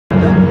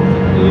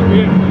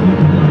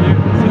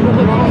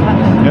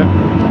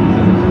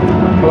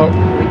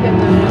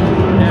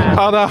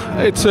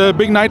Ada, it's a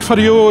big night for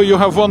you. You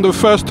have won the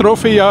first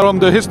trophy. You are on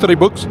the history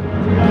books.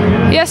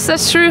 Yes,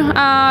 that's true.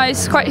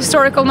 It's quite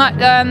historical night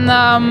and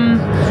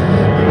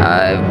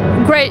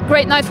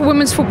great night for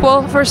women's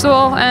football, first of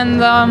all.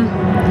 And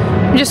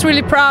I'm just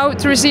really proud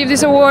to receive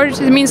this award.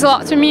 It means a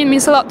lot to me. It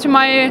means a lot to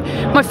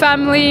my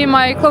family,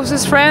 my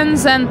closest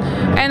friends, and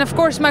of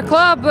course my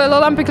club,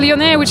 l'Olympique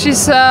Lyonnais, which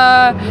is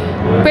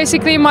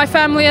basically my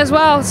family as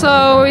well.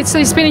 So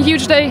it's been a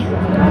huge day.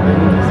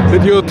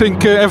 Did you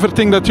think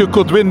everything that you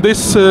could win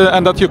this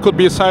and that you could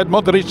be beside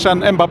Modric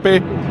and Mbappé?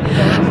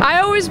 I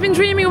always been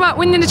dreaming about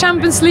winning the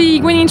Champions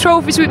League, winning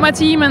trophies with my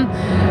team,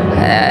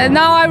 and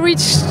now I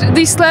reached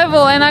this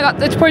level and I got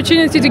the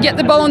opportunity to get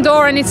the Ballon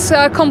d'Or, and it's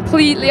a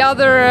completely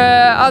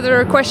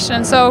other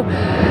question. So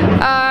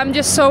I'm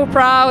just so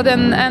proud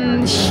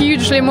and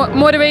hugely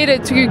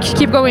motivated to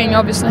keep going,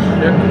 obviously.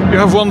 Yeah. You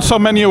have won so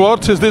many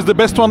awards. Is this the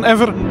best one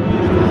ever?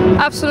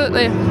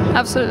 Absolutely,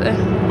 absolutely.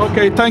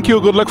 Okay, thank you.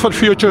 Good luck for the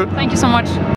future. Thank you so much.